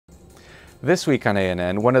This week on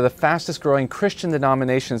ANN, one of the fastest growing Christian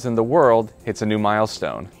denominations in the world hits a new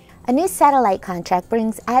milestone. A new satellite contract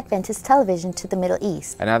brings Adventist Television to the Middle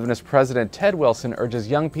East. And Adventist President Ted Wilson urges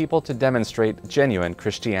young people to demonstrate genuine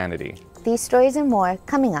Christianity. These stories and more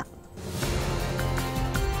coming up.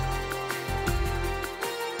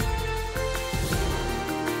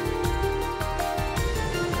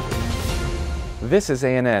 This is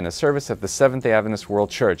ANN, a service of the Seventh-day Adventist World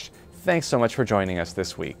Church. Thanks so much for joining us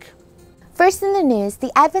this week. First in the news,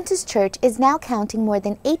 the Adventist Church is now counting more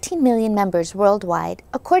than 18 million members worldwide,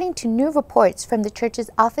 according to new reports from the Church's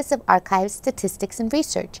Office of Archives, Statistics, and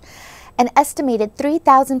Research. An estimated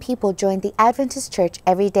 3,000 people join the Adventist Church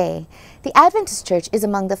every day. The Adventist Church is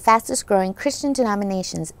among the fastest growing Christian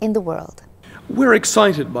denominations in the world. We're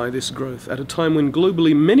excited by this growth at a time when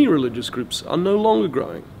globally many religious groups are no longer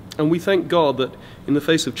growing. And we thank God that in the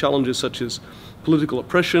face of challenges such as political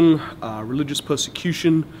oppression, religious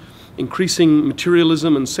persecution, increasing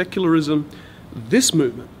materialism and secularism, this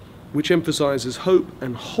movement, which emphasizes hope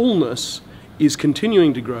and wholeness, is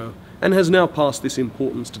continuing to grow and has now passed this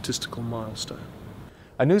important statistical milestone.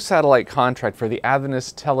 A new satellite contract for the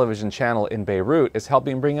Adventist Television channel in Beirut is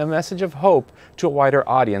helping bring a message of hope to a wider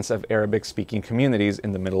audience of Arabic-speaking communities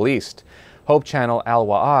in the Middle East. Hope Channel Al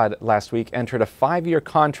Wa'ad last week entered a 5-year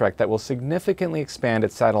contract that will significantly expand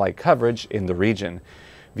its satellite coverage in the region.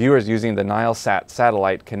 Viewers using the Nilesat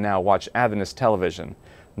satellite can now watch Adventist Television.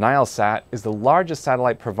 Nilesat is the largest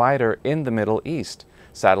satellite provider in the Middle East.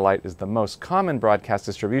 Satellite is the most common broadcast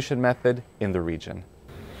distribution method in the region.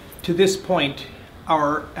 To this point,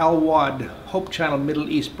 our Al Wa'ad Hope Channel Middle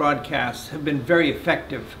East broadcasts have been very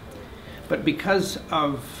effective. But because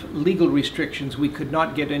of legal restrictions, we could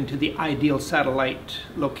not get into the ideal satellite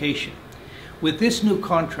location. With this new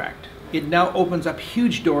contract, it now opens up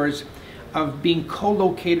huge doors of being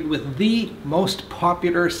co-located with the most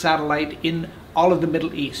popular satellite in all of the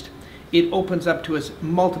Middle East. It opens up to us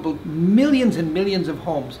multiple millions and millions of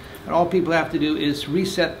homes, and all people have to do is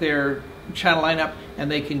reset their channel lineup and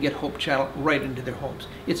they can get Hope Channel right into their homes.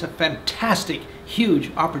 It's a fantastic, huge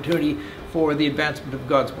opportunity for the advancement of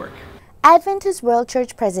God's work. Adventist World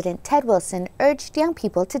Church President Ted Wilson urged young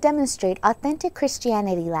people to demonstrate authentic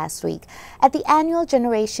Christianity last week at the annual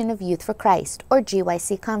Generation of Youth for Christ, or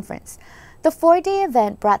GYC conference. The 4-day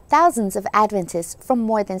event brought thousands of Adventists from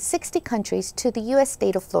more than 60 countries to the U.S.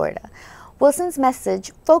 state of Florida. Wilson's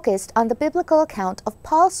message focused on the biblical account of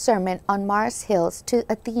Paul's sermon on Mars Hills to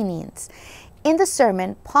Athenians. In the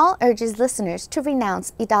sermon, Paul urges listeners to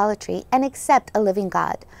renounce idolatry and accept a living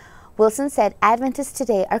God. Wilson said Adventists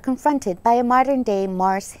today are confronted by a modern-day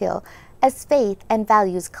Mars Hill as faith and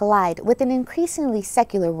values collide with an increasingly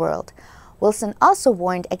secular world. Wilson also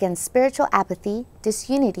warned against spiritual apathy,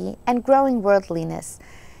 disunity, and growing worldliness.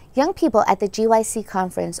 Young people at the GYC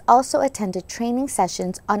conference also attended training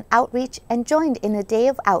sessions on outreach and joined in a day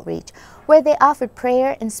of outreach where they offered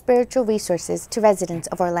prayer and spiritual resources to residents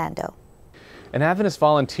of Orlando. An Adventist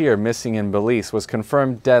volunteer missing in Belize was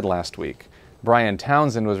confirmed dead last week. Brian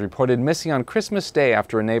Townsend was reported missing on Christmas Day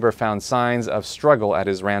after a neighbor found signs of struggle at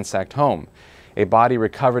his ransacked home. A body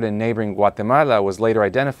recovered in neighboring Guatemala was later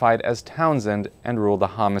identified as Townsend and ruled a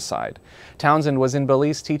homicide. Townsend was in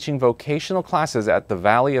Belize teaching vocational classes at the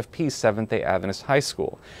Valley of Peace Seventh-day Adventist High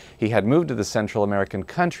School. He had moved to the Central American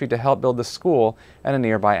country to help build the school and a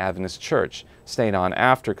nearby Adventist church, staying on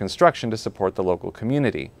after construction to support the local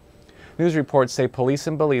community. News reports say police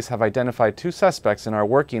in Belize have identified 2 suspects and are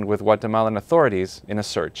working with Guatemalan authorities in a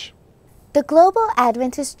search. The global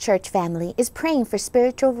Adventist church family is praying for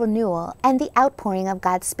spiritual renewal and the outpouring of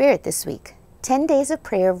God's Spirit this week. 10 days of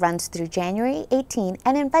prayer runs through January 18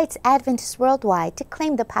 and invites Adventists worldwide to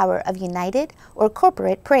claim the power of united or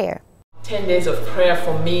corporate prayer. 10 days of prayer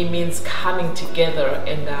for me means coming together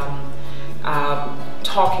and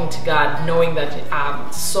talking to God, knowing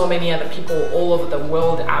that so many other people all over the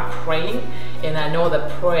world are praying, and I know that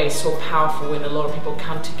prayer is so powerful when a lot of people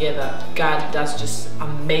come together. God does just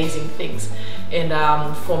amazing things, and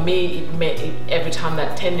for me, every time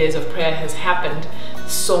that 10 days of prayer has happened,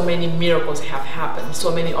 so many miracles have happened,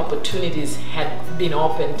 so many opportunities had been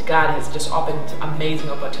opened. God has just opened amazing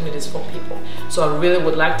opportunities for people. So I really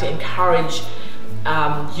would like to encourage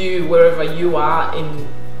you, wherever you are in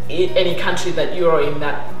any country that you're in,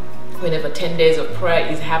 that whenever 10 days of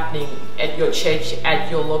prayer is happening at your church,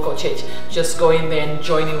 at your local church, just go in there and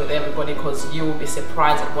join in with everybody, because you will be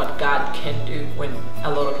surprised at what God can do when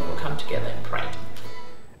a lot of people come together and pray.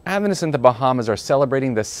 Adventists in the Bahamas are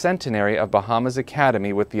celebrating the centenary of Bahamas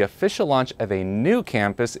Academy with the official launch of a new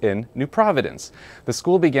campus in New Providence. The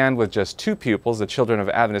school began with just 2 pupils, the children of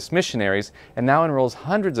Adventist missionaries, and now enrolls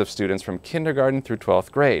hundreds of students from kindergarten through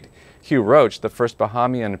 12th grade. Hugh Roach, the first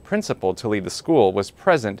Bahamian principal to lead the school, was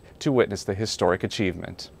present to witness the historic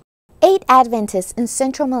achievement. 8 Adventists in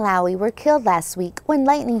central Malawi were killed last week when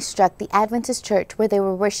lightning struck the Adventist church where they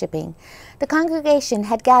were worshiping. The congregation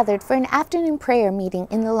had gathered for an afternoon prayer meeting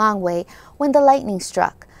in the Longway when the lightning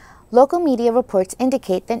struck. Local media reports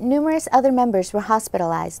indicate that numerous other members were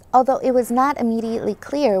hospitalized, although it was not immediately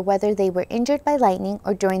clear whether they were injured by lightning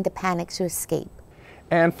or during the panic to escape.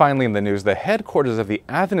 And finally in the news, the headquarters of the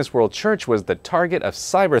Adventist World Church was the target of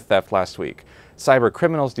cyber theft last week. Cyber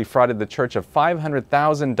criminals defrauded the church of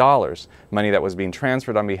 $500,000, money that was being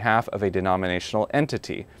transferred on behalf of a denominational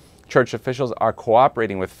entity. Church officials are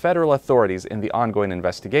cooperating with federal authorities in the ongoing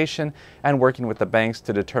investigation and working with the banks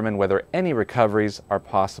to determine whether any recoveries are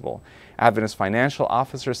possible. Adventist financial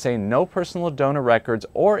officers say no personal donor records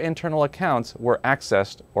or internal accounts were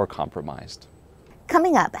accessed or compromised.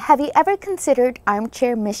 Coming up, have you ever considered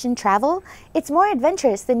armchair mission travel? It's more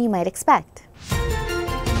adventurous than you might expect.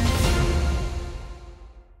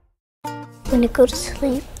 When I go to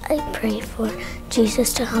sleep, I pray for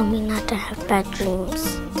Jesus to help me not to have bad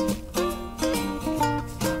dreams.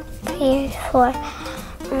 Pray for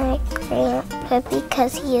my grandpa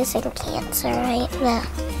because he is in cancer right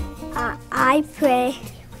now. I pray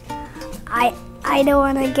I don't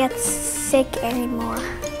want to get sick anymore.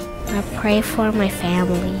 I pray for my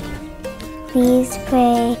family. Please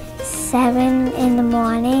pray 7 in the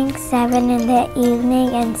morning, 7 in the evening,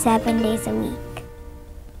 and 7 days a week.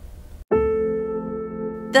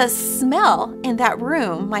 The smell in that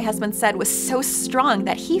room, my husband said, was so strong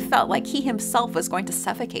that he felt like he himself was going to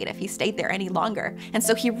suffocate if he stayed there any longer. And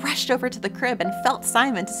so he rushed over to the crib and felt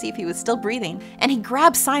Simon to see if he was still breathing. And he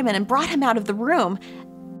grabbed Simon and brought him out of the room.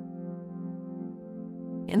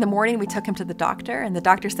 In the morning, we took him to the doctor, and the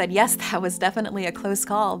doctor said, yes, that was definitely a close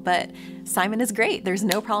call, but Simon is great. There's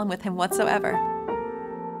no problem with him whatsoever.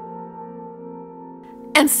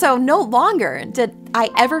 And so no longer did I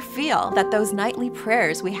ever feel that those nightly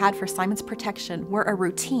prayers we had for Simon's protection were a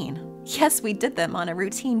routine. Yes, we did them on a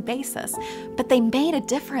routine basis, but they made a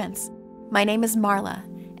difference. My name is Marla,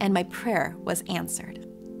 and my prayer was answered.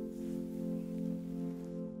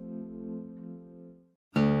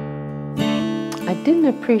 I didn't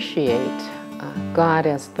appreciate God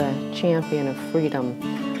as the champion of freedom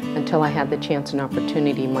until I had the chance and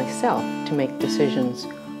opportunity myself to make decisions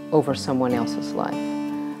over someone else's life.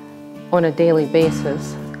 On a daily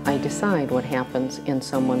basis, I decide what happens in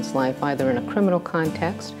someone's life, either in a criminal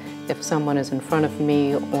context, if someone is in front of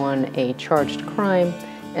me on a charged crime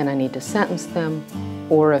and I need to sentence them,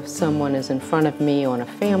 or if someone is in front of me on a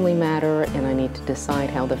family matter and I need to decide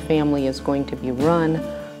how the family is going to be run,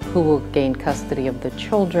 who will gain custody of the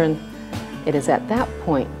children. It is at that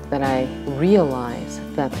point that I realize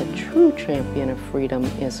that the true champion of freedom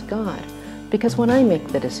is God. Because when I make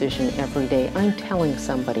the decision every day, I'm telling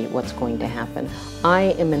somebody what's going to happen.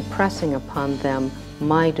 I am impressing upon them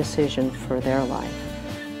my decision for their life.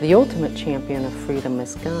 The ultimate champion of freedom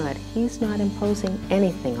is God. He's not imposing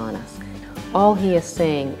anything on us. All he is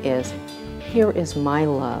saying is, here is my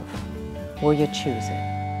love. Will you choose it?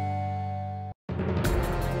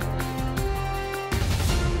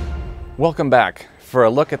 Welcome back. For a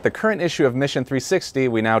look at the current issue of Mission 360,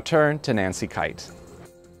 we now turn to Nancy Kite.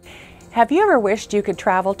 Have you ever wished you could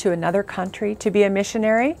travel to another country to be a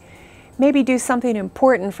missionary? Maybe do something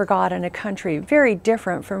important for God in a country very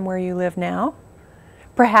different from where you live now?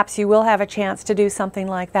 Perhaps you will have a chance to do something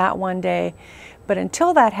like that one day, but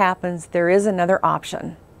until that happens, there is another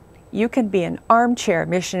option. You can be an armchair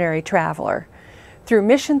missionary traveler. Through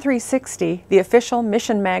Mission 360, the official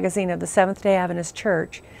mission magazine of the Seventh-day Adventist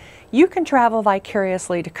Church, you can travel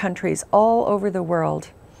vicariously to countries all over the world.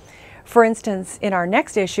 For instance, in our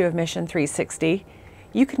next issue of Mission 360,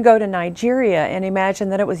 you can go to Nigeria and imagine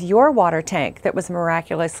that it was your water tank that was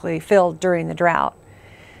miraculously filled during the drought.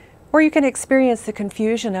 Or you can experience the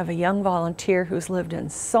confusion of a young volunteer who's lived in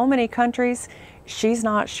so many countries, she's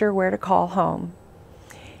not sure where to call home.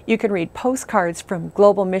 You can read postcards from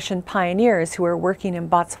global mission pioneers who are working in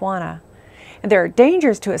Botswana. And there are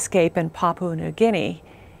dangers to escape in Papua New Guinea.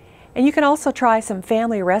 And you can also try some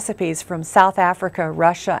family recipes from South Africa,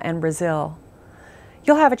 Russia, and Brazil.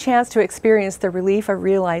 You'll have a chance to experience the relief of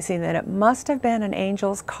realizing that it must have been an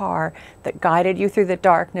angel's car that guided you through the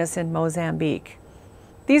darkness in Mozambique.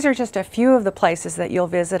 These are just a few of the places that you'll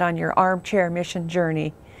visit on your armchair mission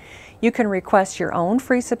journey. You can request your own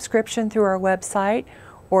free subscription through our website,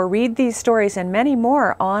 or read these stories and many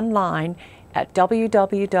more online at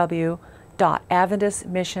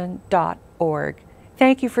www.adventistmission.org.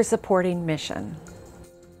 Thank you for supporting Mission.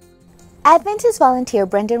 Adventist volunteer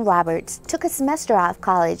Brendan Roberts took a semester out of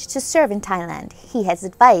college to serve in Thailand. He has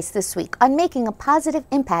advice this week on making a positive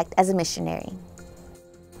impact as a missionary.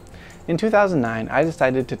 In 2009, I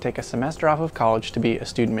decided to take a semester off of college to be a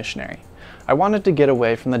student missionary. I wanted to get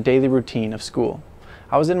away from the daily routine of school.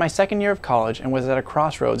 I was in my second year of college and was at a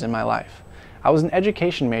crossroads in my life. I was an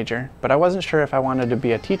education major, but I wasn't sure if I wanted to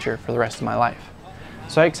be a teacher for the rest of my life.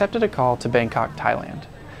 So I accepted a call to Bangkok, Thailand.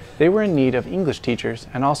 They were in need of English teachers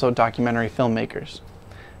and also documentary filmmakers.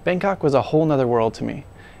 Bangkok was a whole nother world to me.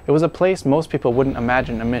 It was a place most people wouldn't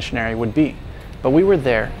imagine a missionary would be. But we were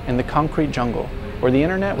there, in the concrete jungle, where the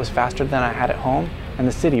internet was faster than I had at home and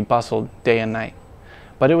the city bustled day and night.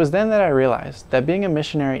 But it was then that I realized that being a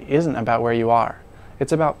missionary isn't about where you are.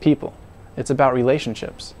 It's about people. It's about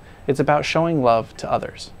relationships. It's about showing love to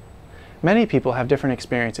others. Many people have different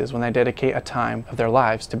experiences when they dedicate a time of their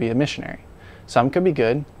lives to be a missionary. Some could be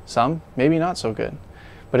good, some maybe not so good.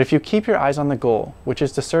 But if you keep your eyes on the goal, which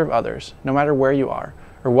is to serve others, no matter where you are,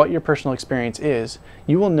 or what your personal experience is,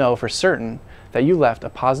 you will know for certain that you left a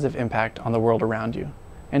positive impact on the world around you.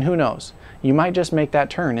 And who knows, you might just make that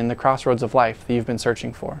turn in the crossroads of life that you've been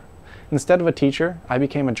searching for. Instead of a teacher, I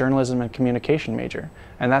became a journalism and communication major,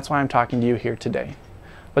 and that's why I'm talking to you here today.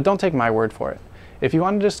 But don't take my word for it. If you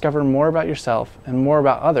want to discover more about yourself and more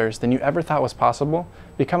about others than you ever thought was possible,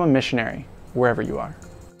 become a missionary, wherever you are.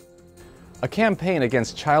 A campaign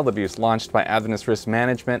against child abuse launched by Adventist Risk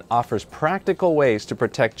Management offers practical ways to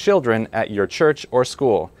protect children at your church or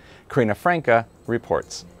school. Karina Franca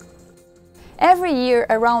reports. Every year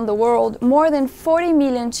around the world, more than 40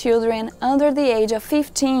 million children under the age of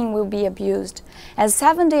 15 will be abused. As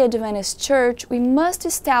Seventh-day Adventist Church, we must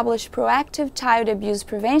establish proactive child abuse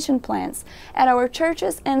prevention plans at our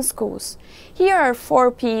churches and schools. Here are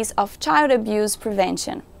 4 P's of child abuse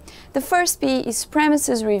prevention. The first P is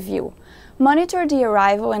premises review. Monitor the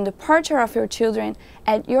arrival and departure of your children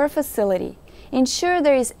at your facility. Ensure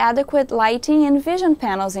there is adequate lighting and vision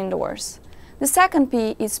panels indoors. The second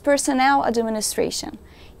P is personnel administration.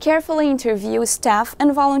 Carefully interview staff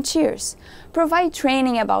and volunteers. Provide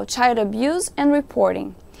training about child abuse and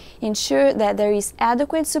reporting. Ensure that there is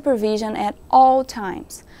adequate supervision at all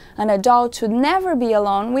times. An adult should never be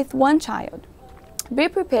alone with one child. Be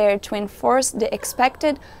prepared to enforce the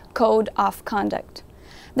expected code of conduct.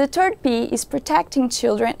 The third P is protecting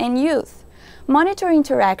children and youth. Monitor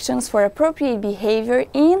interactions for appropriate behavior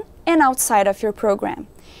in and outside of your program.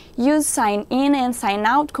 Use sign-in and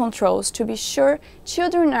sign-out controls to be sure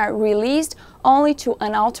children are released only to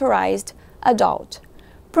an authorized adult.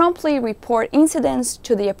 Promptly report incidents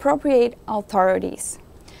to the appropriate authorities.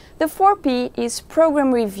 The 4P is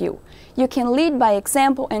program review. You can lead by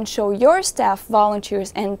example and show your staff,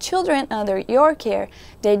 volunteers, and children under your care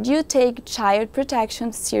that you take child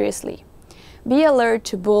protection seriously. Be alert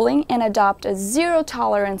to bullying and adopt a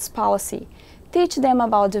zero-tolerance policy. Teach them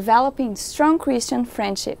about developing strong Christian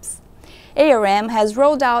friendships. ARM has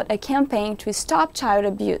rolled out a campaign to stop child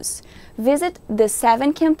abuse. Visit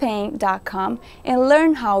the7campaign.com and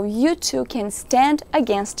learn how you too can stand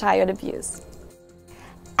against child abuse.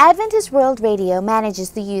 Adventist World Radio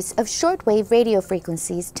manages the use of shortwave radio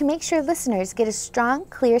frequencies to make sure listeners get a strong,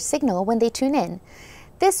 clear signal when they tune in.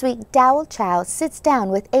 This week, Dowell Chow sits down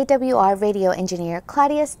with AWR radio engineer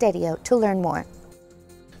Claudius Dedio to learn more.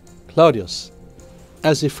 Claudius,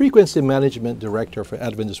 as the Frequency Management Director for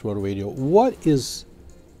Adventist World Radio, what is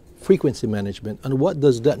frequency management and what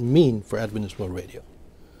does that mean for Adventist World Radio?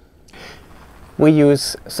 We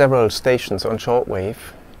use several stations on shortwave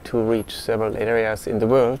to reach several areas in the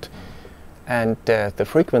world, and the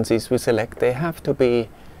frequencies we select, they have to be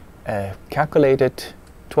calculated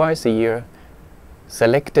twice a year,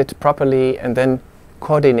 selected properly, and then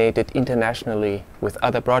coordinated internationally with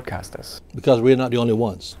other broadcasters. Because we're not the only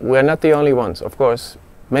ones. We're not the only ones, of course.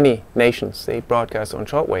 Many nations, they broadcast on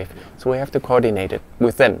shortwave, so we have to coordinate it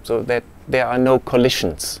with them so that there are no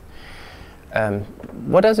collisions.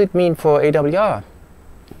 What does it mean for AWR?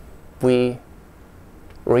 We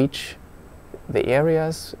reach the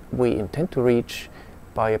areas we intend to reach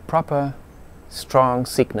by a proper, strong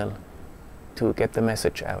signal to get the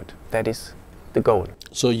message out. That is the goal.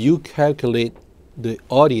 So you calculate the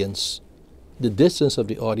audience, the distance of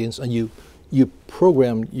the audience, and you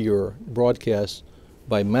program your broadcast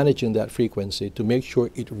by managing that frequency to make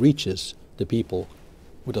sure it reaches the people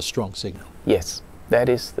with a strong signal. Yes, that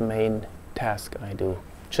is the main task I do.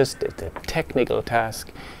 Just the technical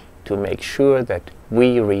task to make sure that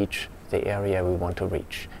we reach the area we want to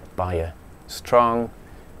reach by a strong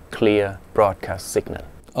clear broadcast signal.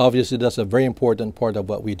 Obviously, that's a very important part of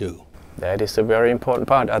what we do. That is a very important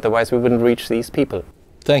part, otherwise we wouldn't reach these people.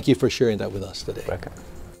 Thank you for sharing that with us today. Welcome.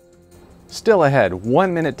 Still ahead,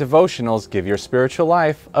 1-minute devotionals give your spiritual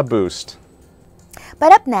life a boost.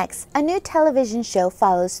 But up next, a new television show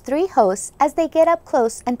follows 3 hosts as they get up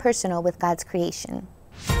close and personal with God's creation.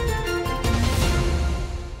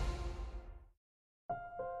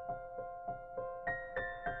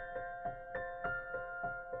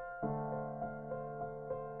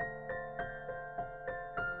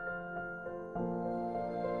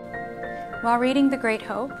 While reading The Great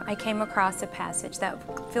Hope, I came across a passage that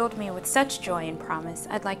filled me with such joy and promise,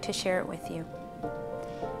 I'd like to share it with you.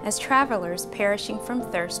 As travelers perishing from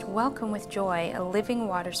thirst welcome with joy a living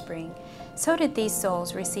water spring, so did these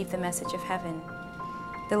souls receive the message of heaven.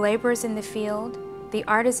 The laborers in the field, the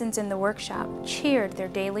artisans in the workshop cheered their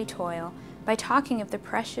daily toil by talking of the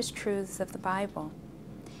precious truths of the Bible.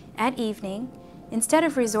 At evening, instead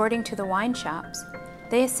of resorting to the wine shops,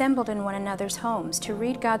 they assembled in one another's homes to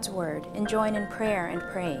read God's Word and join in prayer and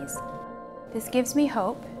praise. This gives me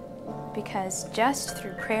hope because just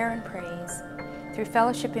through prayer and praise, through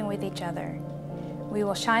fellowshipping with each other, we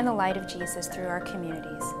will shine the light of Jesus through our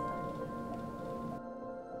communities.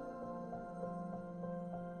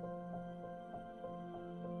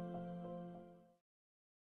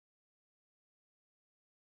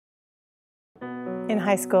 In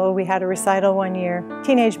high school, we had a recital one year.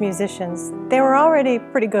 Teenage musicians, they were already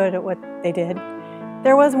pretty good at what they did.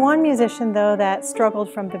 There was one musician, though, that struggled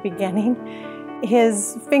from the beginning.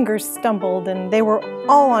 His fingers stumbled and they were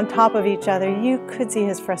all on top of each other. You could see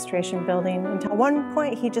his frustration building until one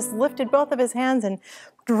point he just lifted both of his hands and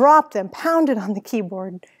dropped them, pounded on the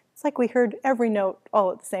keyboard. It's like we heard every note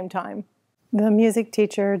all at the same time. The music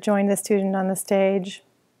teacher joined the student on the stage.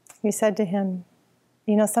 He said to him,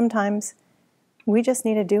 "You know, sometimes we just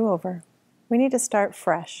need a do-over. We need to start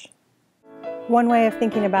fresh." One way of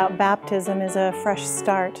thinking about baptism is a fresh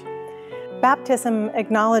start. Baptism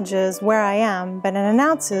acknowledges where I am, but it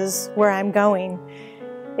announces where I'm going.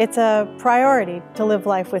 It's a priority to live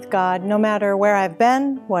life with God, no matter where I've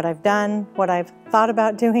been, what I've done, what I've thought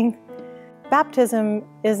about doing. Baptism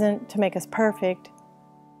isn't to make us perfect.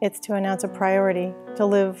 It's to announce a priority to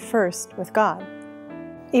live first with God.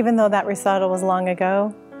 Even though that recital was long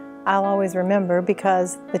ago, I'll always remember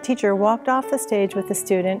because the teacher walked off the stage with the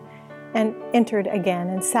student and entered again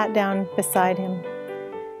and sat down beside him.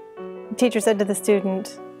 The teacher said to the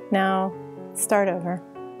student, "Now start over,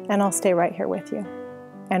 and I'll stay right here with you."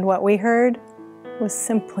 And what we heard was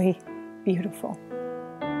simply beautiful.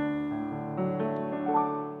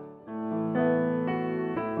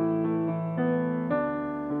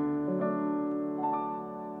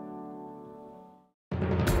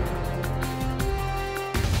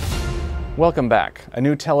 Welcome back. A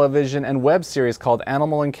new television and web series called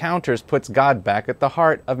Animal Encounters puts God back at the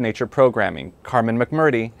heart of nature programming. Carmen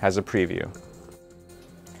McMurdy has a preview.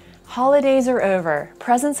 Holidays are over,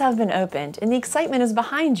 presents have been opened, and the excitement is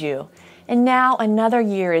behind you. And now another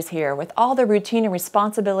year is here with all the routine and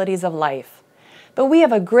responsibilities of life. But we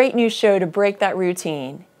have a great new show to break that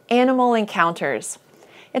routine, Animal Encounters.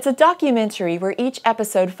 It's a documentary where each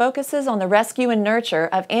episode focuses on the rescue and nurture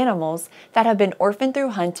of animals that have been orphaned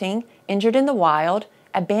through hunting, injured in the wild,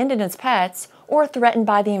 abandoned as pets, or threatened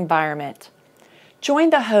by the environment.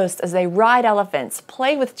 Join the hosts as they ride elephants,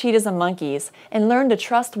 play with cheetahs and monkeys, and learn to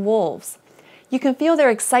trust wolves. You can feel their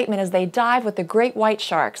excitement as they dive with the great white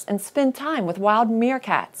sharks and spend time with wild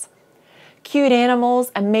meerkats. Cute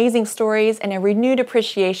animals, amazing stories, and a renewed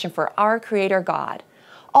appreciation for our Creator God.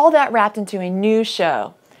 All that wrapped into a new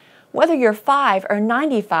show. Whether you're 5 or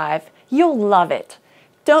 95, you'll love it.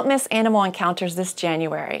 Don't miss Animal Encounters this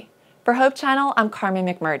January. For Hope Channel, I'm Carmen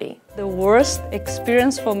McMurdy. The worst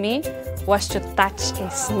experience for me was to touch a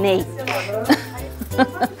snake.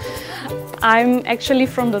 I'm actually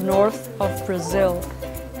from the north of Brazil,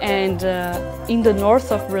 and in the north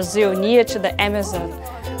of Brazil, near to the Amazon,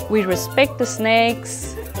 we respect the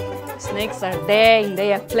snakes. Snakes are there in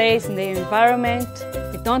their place, in their environment.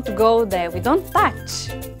 We don't go there, we don't touch.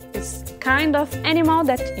 It's kind of animal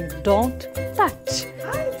that you don't touch.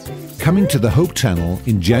 Coming to the Hope Channel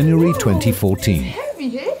in January 2014.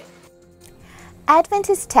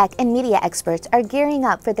 Adventist tech and media experts are gearing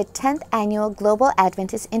up for the 10th annual Global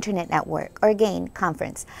Adventist Internet Network, or GAIN,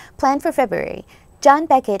 conference, planned for February. John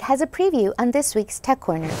Beckett has a preview on this week's Tech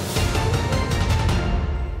Corner.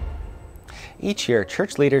 Each year,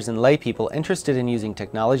 church leaders and lay people interested in using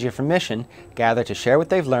technology for mission gather to share what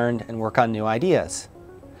they've learned and work on new ideas.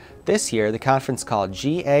 This year, the conference called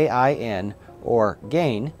GAIN, or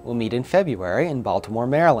GAIN, will meet in February in Baltimore,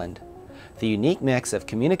 Maryland. The unique mix of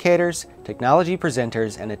communicators, technology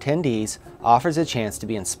presenters, and attendees offers a chance to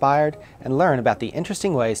be inspired and learn about the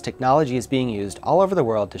interesting ways technology is being used all over the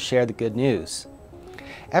world to share the good news.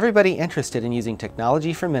 Everybody interested in using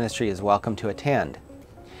technology for ministry is welcome to attend.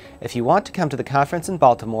 If you want to come to the conference in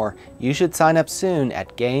Baltimore, you should sign up soon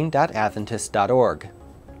at gain.adventist.org.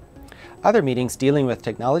 Other meetings dealing with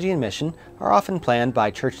technology and mission are often planned by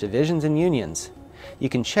church divisions and unions. You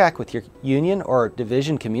can check with your union or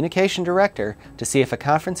division communication director to see if a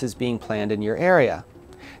conference is being planned in your area.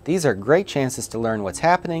 These are great chances to learn what's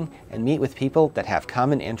happening and meet with people that have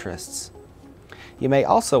common interests. You may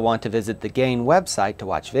also want to visit the GAIN website to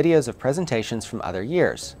watch videos of presentations from other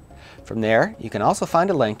years. From there, you can also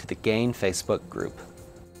find a link to the GAIN Facebook group.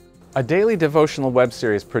 A daily devotional web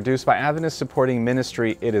series produced by Adventist supporting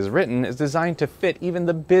ministry It Is Written is designed to fit even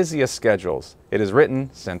the busiest schedules. It Is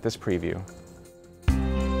Written sent this preview.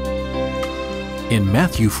 In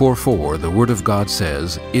Matthew 4:4, the Word of God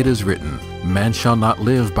says, "It is written, man shall not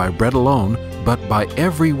live by bread alone, but by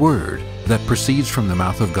every word that proceeds from the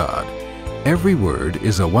mouth of God." Every Word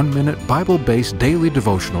is a 1-minute Bible-based daily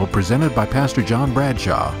devotional presented by Pastor John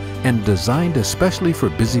Bradshaw and designed especially for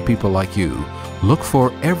busy people like you. Look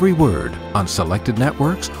for Every Word on selected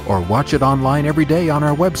networks or watch it online every day on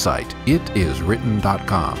our website,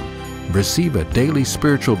 itiswritten.com. Receive a daily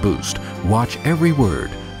spiritual boost. Watch Every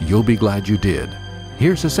Word. You'll be glad you did.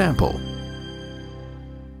 Here's a sample.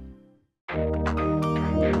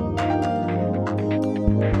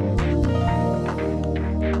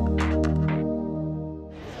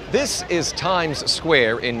 This is Times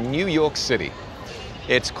Square in New York City.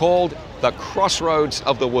 It's called the Crossroads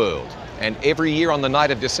of the World. And every year on the night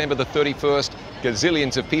of December the 31st,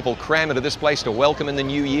 gazillions of people cram into this place to welcome in the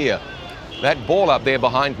new year. That ball up there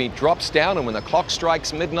behind me drops down, and when the clock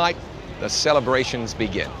strikes midnight, the celebrations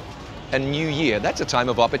begin. A new year, that's a time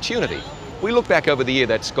of opportunity. We look back over the year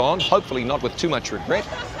that's gone, hopefully not with too much regret,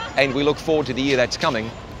 and we look forward to the year that's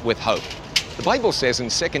coming with hope. The Bible says in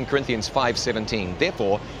 2 Corinthians 5:17,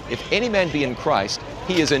 "Therefore, if any man be in Christ,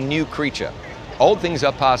 he is a new creature. Old things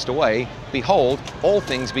are passed away, behold, all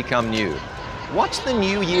things become new." What's the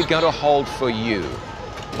new year going to hold for you?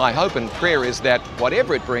 My hope and prayer is that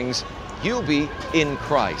whatever it brings, you'll be in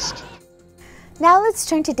Christ. Now let's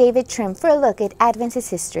turn to David Trim for a look at Adventist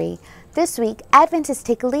history. This week, Adventists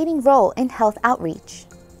take a leading role in health outreach.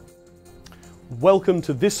 Welcome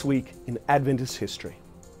to This Week in Adventist History.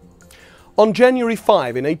 On January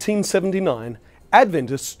 5 in 1879,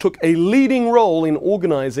 Adventists took a leading role in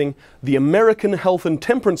organizing the American Health and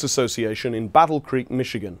Temperance Association in Battle Creek,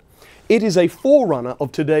 Michigan. It is a forerunner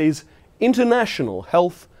of today's International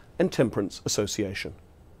Health and Temperance Association.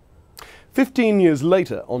 15 years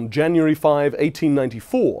later, on January 5,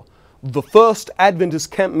 1894, the first Adventist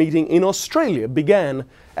camp meeting in Australia began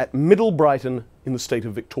at Middle Brighton in the state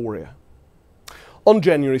of Victoria. On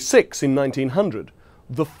January 6 in 1900,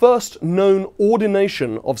 the first known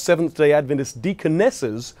ordination of Seventh-day Adventist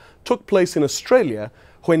deaconesses took place in Australia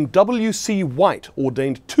when W.C. White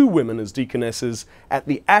ordained 2 women as deaconesses at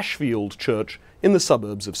the Ashfield Church in the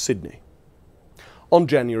suburbs of Sydney. On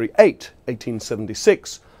January 8,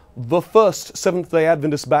 1876, the first Seventh-day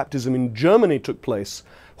Adventist baptism in Germany took place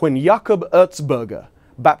when Jakob Erzberger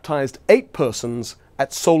baptized 8 persons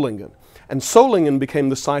at Solingen, and Solingen became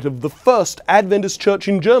the site of the first Adventist church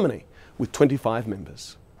in Germany, with 25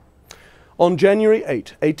 members. On January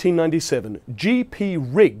 8, 1897, G.P.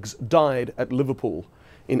 Riggs died at Liverpool.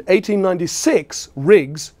 In 1896,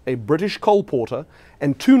 Riggs, a British coal porter,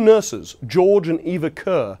 and 2 nurses, George and Eva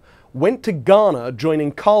Kerr, went to Ghana,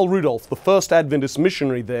 joining Carl Rudolph, the first Adventist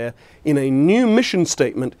missionary there, in a new mission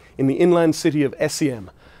statement in the inland city of Essiem.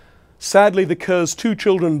 Sadly, the Kerrs' 2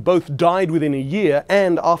 children both died within a year,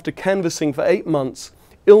 and after canvassing for 8 months,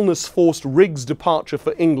 illness forced Riggs' departure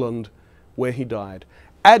for England, where he died.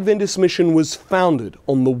 Adventist mission was founded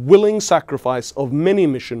on the willing sacrifice of many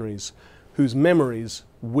missionaries whose memories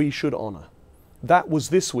we should honor. That was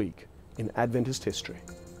This Week in Adventist History.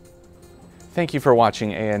 Thank you for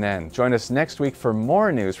watching ANN. Join us next week for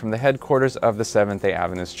more news from the headquarters of the Seventh-day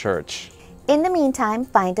Adventist Church. In the meantime,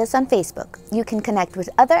 find us on Facebook. You can connect with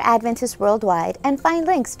other Adventists worldwide and find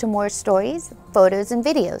links to more stories, photos, and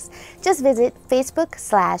videos. Just visit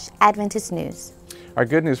Facebook/Adventist News. Our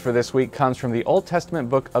good news for this week comes from the Old Testament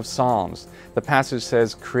book of Psalms. The passage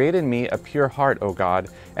says, "Create in me a pure heart, O God,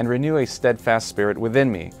 and renew a steadfast spirit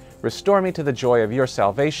within me. Restore me to the joy of your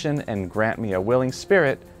salvation, and grant me a willing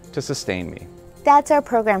spirit to sustain me." That's our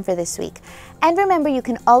program for this week. And remember, you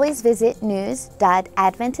can always visit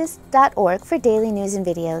news.adventist.org for daily news and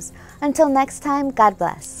videos. Until next time, God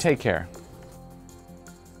bless. Take care.